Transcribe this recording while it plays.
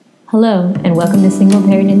Hello, and welcome to Single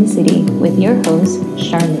Parent in the City with your host,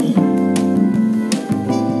 Charlene.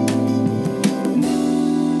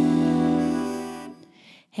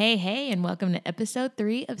 Hey, and welcome to episode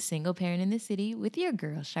 3 of Single Parent in the City with your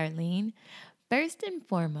girl, Charlene. First and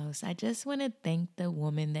foremost, I just want to thank the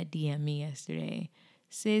woman that DM'd me yesterday.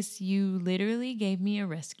 Sis, you literally gave me a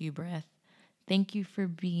rescue breath. Thank you for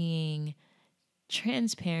being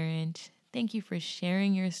transparent. Thank you for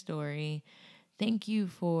sharing your story. Thank you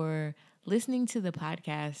for listening to the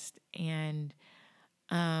podcast. And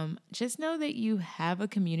just know that you have a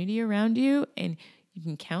community around you and you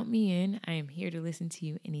can count me in. I am here to listen to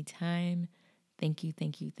you anytime. Thank you,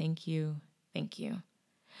 thank you, thank you, thank you.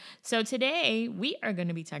 So today we are going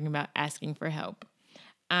to be talking about asking for help.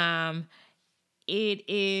 It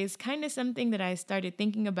is kind of something that I started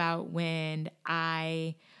thinking about when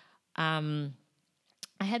I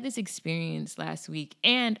had this experience last week,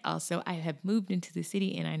 and also I have moved into the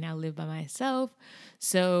city and I now live by myself.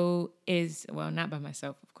 So not by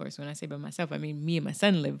myself, of course. When I say by myself, I mean me and my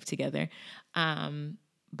son live together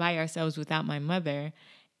by ourselves without my mother.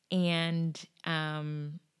 And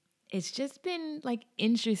it's just been like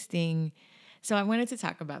interesting. So I wanted to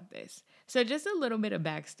talk about this. So just a little bit of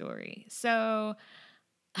backstory. So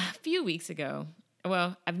a few weeks ago,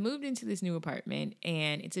 I've moved into this new apartment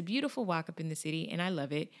and it's a beautiful walk up in the city and I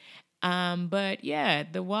love it. But yeah,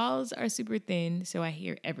 the walls are super thin, so I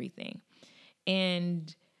hear everything.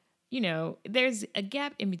 And, there's a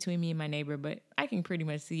gap in between me and my neighbor, but I can pretty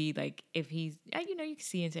much see, like, if you can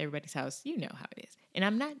see into everybody's house. You know how it is. And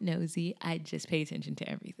I'm not nosy. I just pay attention to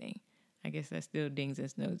everything. I guess that still dings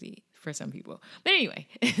as nosy for some people. But anyway,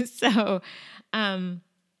 so I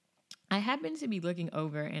happened to be looking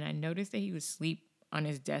over and I noticed that he was asleep on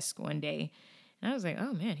his desk one day. And I was like,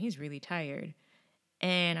 oh man, he's really tired.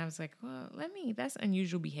 And I was like, well, that's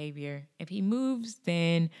unusual behavior. If he moves,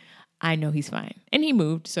 then I know he's fine. And he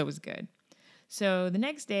moved, so it was good. So the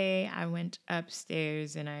next day, I went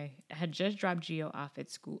upstairs and I had just dropped Gio off at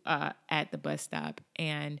school, at the bus stop.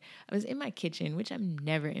 And I was in my kitchen, which I'm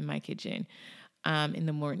never in my kitchen in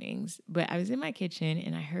the mornings. But I was in my kitchen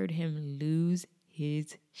and I heard him lose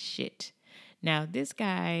his shit. Now, this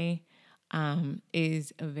guy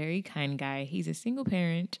is a very kind guy. He's a single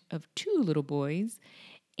parent of 2 little boys,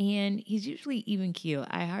 and he's usually even keel.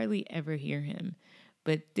 I hardly ever hear him.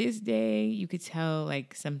 But this day, you could tell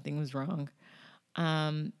like something was wrong.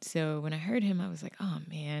 So when I heard him, I was like, oh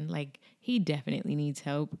man, like he definitely needs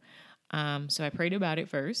help. So I prayed about it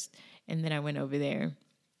first, and then I went over there.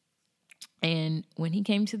 And when he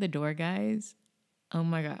came to the door, guys, oh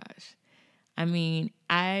my gosh. I mean,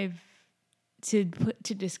 to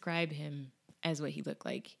describe him as what he looked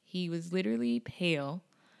like. He was literally pale.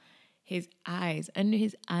 His eyes, under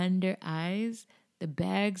his under eyes, the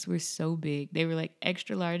bags were so big. They were like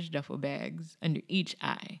extra large duffel bags under each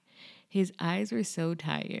eye. His eyes were so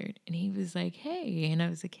tired. And he was like, hey. And I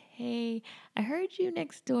was like, hey, I heard you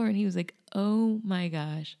next door. And he was like, oh my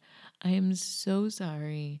gosh, I am so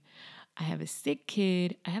sorry. I have a sick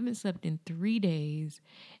kid. I haven't slept in 3 days.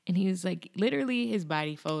 And he was like, literally, his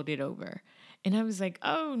body folded over. And I was like,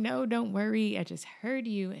 oh, no, don't worry. I just heard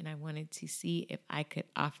you. And I wanted to see if I could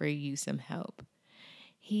offer you some help.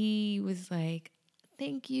 He was like,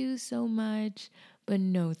 thank you so much, but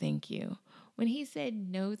no, thank you. When he said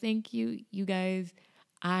no, thank you, you guys,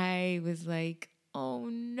 I was like, oh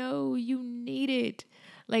no, you need it.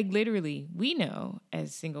 Like, literally, we know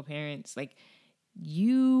as single parents, like,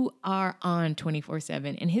 you are on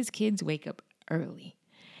 24/7 and his kids wake up early.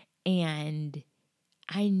 And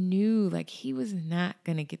I knew like he was not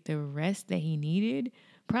going to get the rest that he needed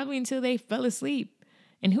probably until they fell asleep.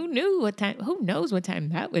 And who knows what time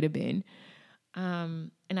that would have been.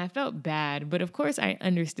 And I felt bad, but of course I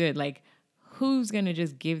understood like who's going to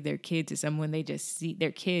just give their kid to someone they just see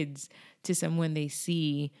their kids to someone they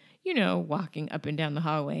see, walking up and down the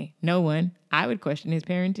hallway. No one. I would question his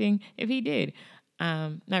parenting if he did.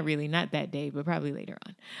 Not really, not that day, but probably later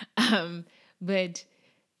on. But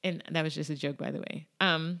and that was just a joke, by the way.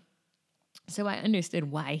 So I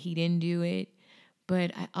understood why he didn't do it,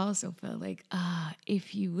 but I also felt like,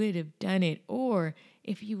 if you would have done it, or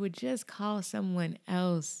if you would just call someone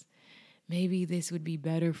else, maybe this would be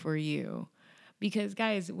better for you. Because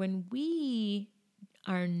guys, when we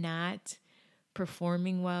are not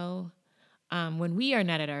performing well, when we are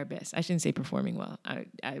not at our best, I shouldn't say performing well.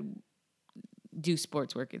 I do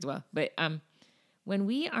sports work as well, but when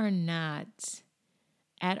we are not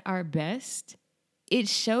at our best, it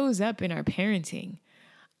shows up in our parenting.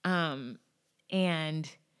 And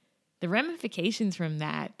the ramifications from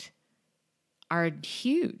that are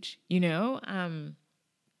huge,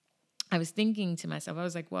 I was thinking to myself, I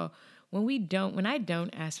was like, well, when I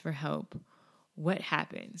don't ask for help, what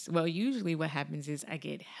happens? Well, usually what happens is I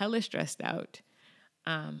get hella stressed out.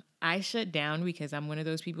 I shut down because I'm one of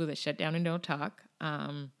those people that shut down and don't talk.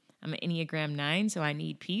 I'm an Enneagram 9, so I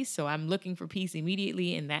need peace. So I'm looking for peace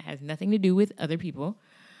immediately, and that has nothing to do with other people.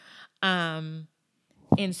 And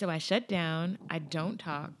so I shut down, I don't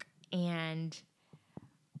talk. And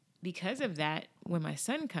because of that, when my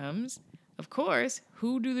son comes, of course,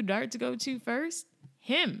 who do the darts go to first?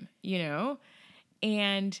 Him, you know?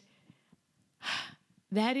 And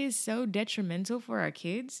that is so detrimental for our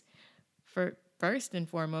kids, for first and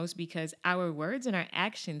foremost, because our words and our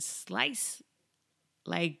actions slice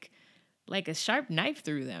like a sharp knife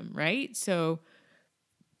through them, right? So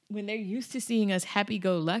when they're used to seeing us happy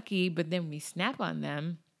go lucky, but then we snap on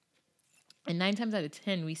them, and 9 times out of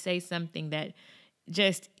 10, we say something that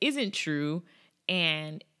just isn't true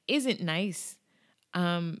and isn't nice,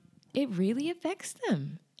 it really affects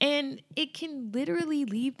them. And it can literally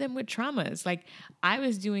leave them with traumas. Like, I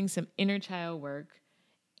was doing some inner child work,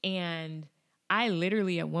 and I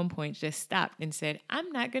literally at one point just stopped and said,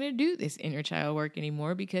 I'm not going to do this inner child work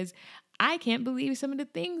anymore because I can't believe some of the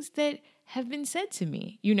things that have been said to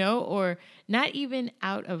me, or not even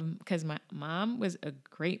out of, because my mom was a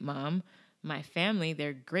great mom. My family,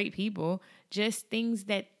 they're great people, just things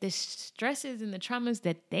that the stresses and the traumas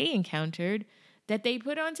that they encountered that they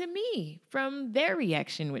put onto me from their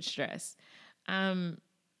reaction with stress.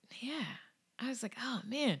 Yeah, I was like, oh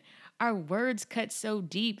man, our words cut so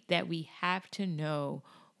deep that we have to know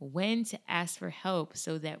when to ask for help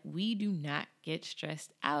so that we do not get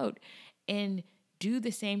stressed out, and do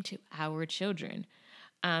the same to our children.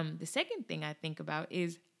 The second thing I think about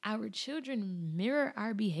is our children mirror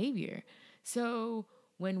our behavior. So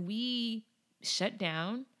when we shut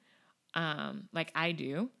down, like I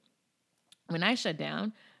do, when I shut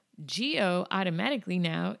down, Geo automatically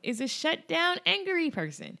now is a shut down angry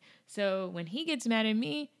person. So when he gets mad at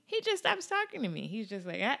me, he just stops talking to me. He's just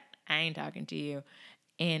like, I ain't talking to you.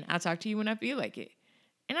 And I'll talk to you when I feel like it.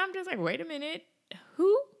 And I'm just like, wait a minute.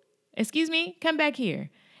 Who? Excuse me? Come back here.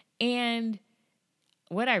 And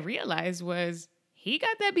what I realized was he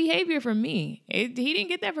got that behavior from me. He didn't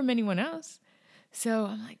get that from anyone else. So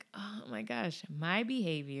I'm like, oh my gosh, my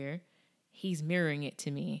behavior, he's mirroring it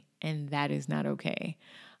to me. And that is not okay.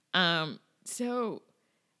 So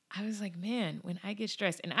I was like, man, when I get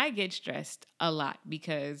stressed, and I get stressed a lot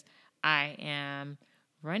because I am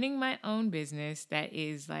running my own business that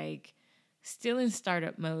is like still in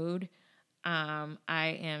startup mode.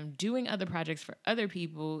 I am doing other projects for other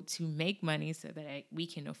people to make money so that we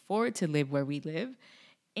can afford to live where we live,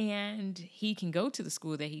 and he can go to the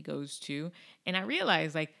school that he goes to. And I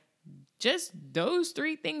realized, like, just those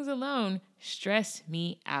three things alone stress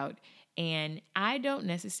me out. And I don't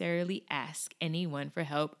necessarily ask anyone for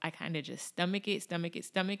help. I kind of just stomach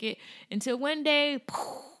it until one day,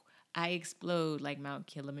 poof, I explode like Mount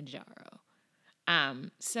Kilimanjaro.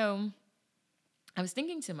 So I was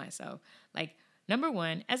thinking to myself, like, number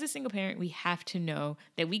one, as a single parent, we have to know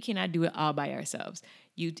that we cannot do it all by ourselves.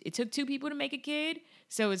 It took 2 people to make a kid,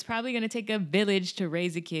 so it's probably going to take a village to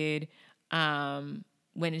raise a kid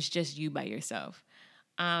when it's just you by yourself.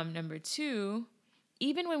 Number 2,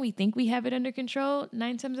 even when we think we have it under control,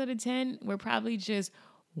 9 times out of 10, we're probably just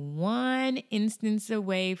one instance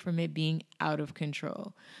away from it being out of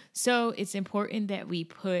control. So it's important that we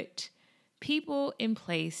put people in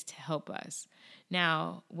place to help us.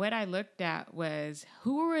 Now, what I looked at was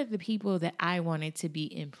who were the people that I wanted to be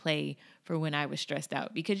in play for when I was stressed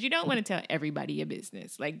out, because you don't want to tell everybody your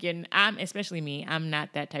business. Like, I'm, especially me, I'm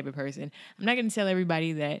not that type of person. I'm not going to tell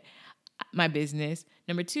everybody that my business.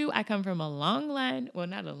 Number 2, I come from a long line. Well,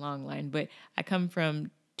 not a long line, but I come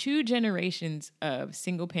from 2 generations of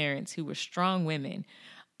single parents who were strong women.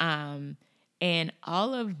 And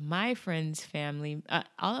all of my friends'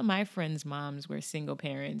 moms were single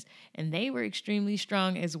parents, and they were extremely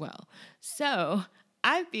strong as well. So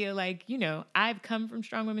I feel like, I've come from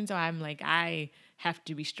strong women, so I'm like, I have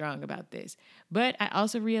to be strong about this. But I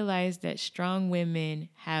also realized that strong women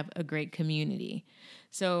have a great community.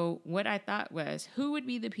 So what I thought was, who would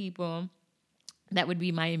be the people that would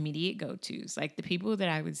be my immediate go-tos? Like the people that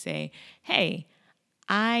I would say, hey,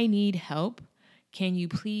 I need help. Can you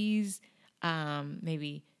please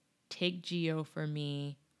maybe take Geo for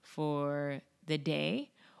me for the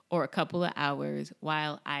day or a couple of hours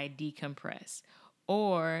while I decompress?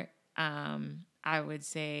 Or I would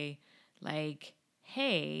say, like,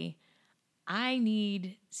 hey, I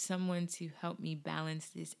need someone to help me balance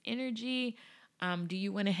this energy. Do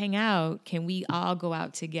you want to hang out? Can we all go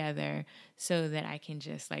out together so that I can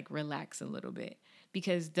just like relax a little bit?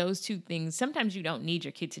 because those two things, sometimes you don't need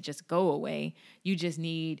your kid to just go away. You just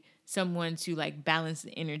need someone to like balance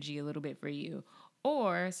the energy a little bit for you.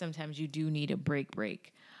 Or sometimes you do need a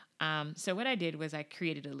break. So what I did was I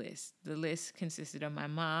created a list. The list consisted of my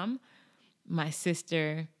mom, my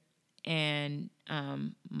sister, and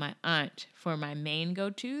my aunt for my main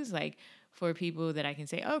go-tos, like for people that I can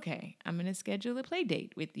say, okay, I'm going to schedule a play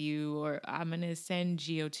date with you, or I'm going to send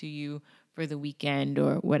Geo to you for the weekend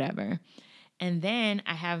or whatever. And then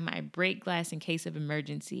I have my break glass in case of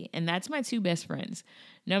emergency. And that's my two best friends.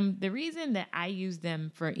 Now, the reason that I use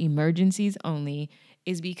them for emergencies only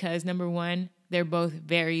is because, number one, they're both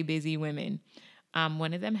very busy women.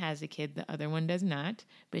 One of them has a kid, the other one does not.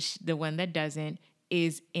 But the one that doesn't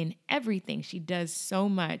is in everything. She does so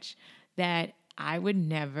much that I would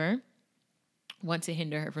never want to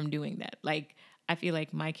hinder her from doing that. Like, I feel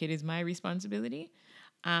like my kid is my responsibility.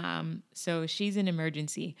 So she's an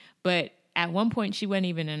emergency. But at one point, she wasn't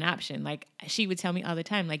even an option. Like, she would tell me all the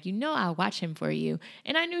time, like, I'll watch him for you.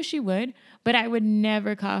 And I knew she would, but I would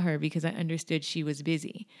never call her because I understood she was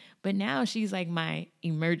busy. But now she's like my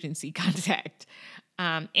emergency contact.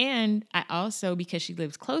 And I also, because she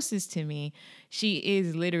lives closest to me, she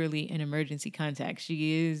is literally an emergency contact.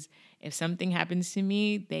 She is, if something happens to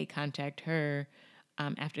me, they contact her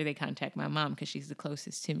after they contact my mom because she's the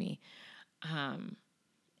closest to me.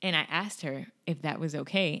 And I asked her if that was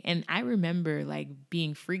okay. And I remember like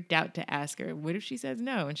being freaked out to ask her, what if she says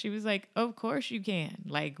no? And she was like, of course you can.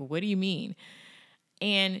 Like, what do you mean?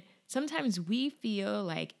 And sometimes we feel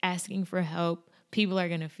like asking for help, people are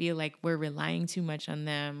going to feel like we're relying too much on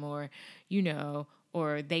them, or,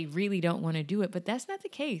 or they really don't want to do it. But that's not the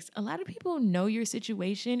case. A lot of people know your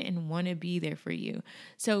situation and want to be there for you.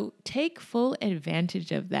 So take full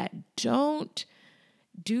advantage of that. Don't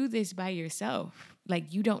do this by yourself.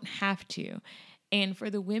 Like, you don't have to. And for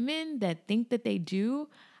the women that think that they do,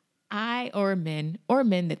 or men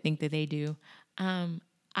that think that they do, I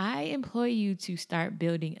employ you to start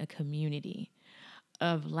building a community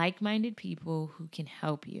of like-minded people who can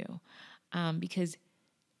help you. Because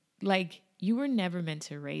like, you were never meant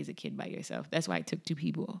to raise a kid by yourself. That's why it took two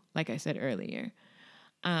people, like I said earlier.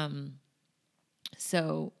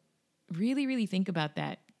 So really, really think about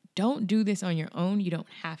that. Don't do this on your own. You don't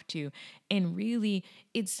have to. And really,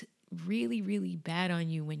 it's really, really bad on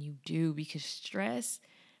you when you do, because stress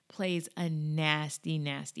plays a nasty,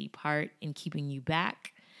 nasty part in keeping you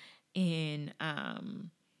back, in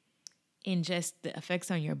just the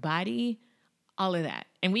effects on your body, all of that.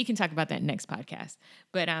 And we can talk about that next podcast,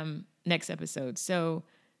 but next episode. So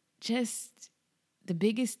just the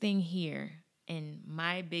biggest thing here, and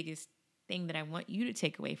my biggest thing that I want you to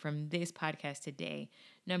take away from this podcast today,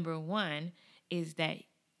 number one, is that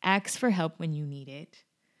ask for help when you need it.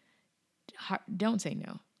 Don't say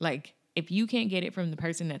no. Like, if you can't get it from the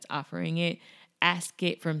person that's offering it, ask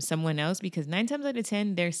it from someone else, because 9 times out of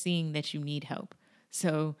 10, they're seeing that you need help.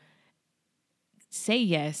 So say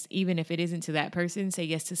yes, even if it isn't to that person, say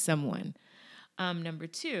yes to someone. Number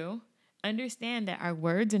two, understand that our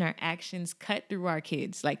words and our actions cut through our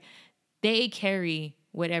kids. Like, they carry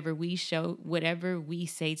whatever we show, whatever we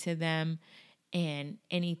say to them, and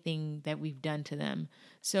anything that we've done to them.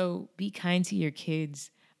 So be kind to your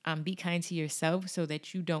kids. Be kind to yourself so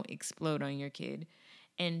that you don't explode on your kid.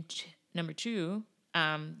 And number two,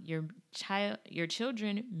 your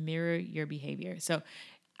children mirror your behavior. So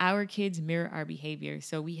our kids mirror our behavior.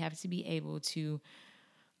 So we have to be able to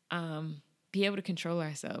control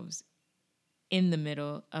ourselves in the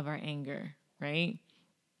middle of our anger, right?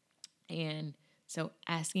 And so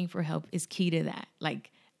asking for help is key to that.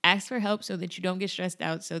 Like, ask for help so that you don't get stressed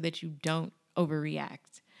out, so that you don't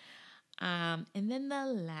overreact. And then the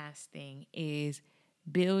last thing is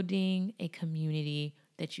building a community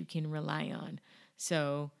that you can rely on.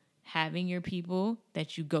 So having your people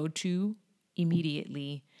that you go to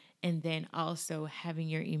immediately, and then also having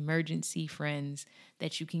your emergency friends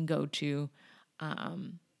that you can go to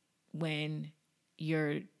when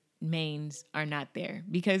your mains are not there,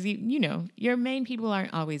 because your main people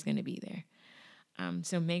aren't always going to be there.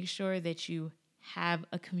 So make sure that you have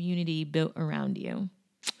a community built around you.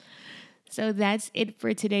 So that's it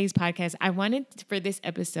for today's podcast. I wanted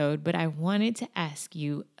to ask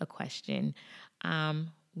you a question.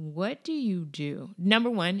 What do you do? Number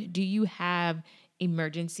one, do you have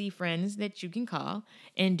emergency friends that you can call?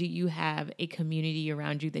 And do you have a community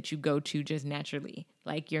around you that you go to just naturally,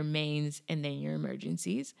 like your mains and then your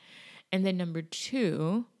emergencies? And then number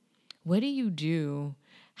two, what do you do?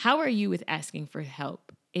 How are you with asking for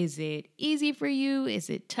help? Is it easy for you? Is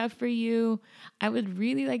it tough for you? I would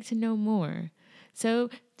really like to know more. So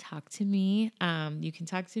talk to me. You can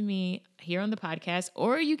talk to me here on the podcast,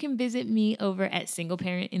 or you can visit me over at Single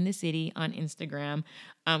Parent in the City on Instagram,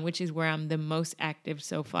 which is where I'm the most active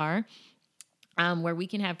so far, where we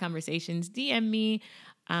can have conversations. DM me,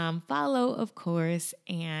 follow, of course,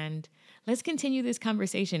 and let's continue this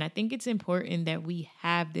conversation. I think it's important that we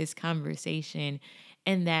have this conversation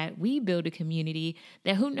and that we build a community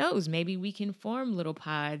that, who knows, maybe we can form little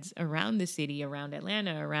pods around the city, around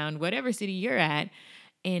Atlanta, around whatever city you're at,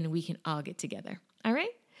 and we can all get together. All right?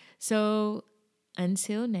 So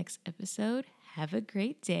until next episode, have a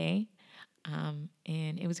great day. And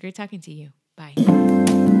it was great talking to you. Bye.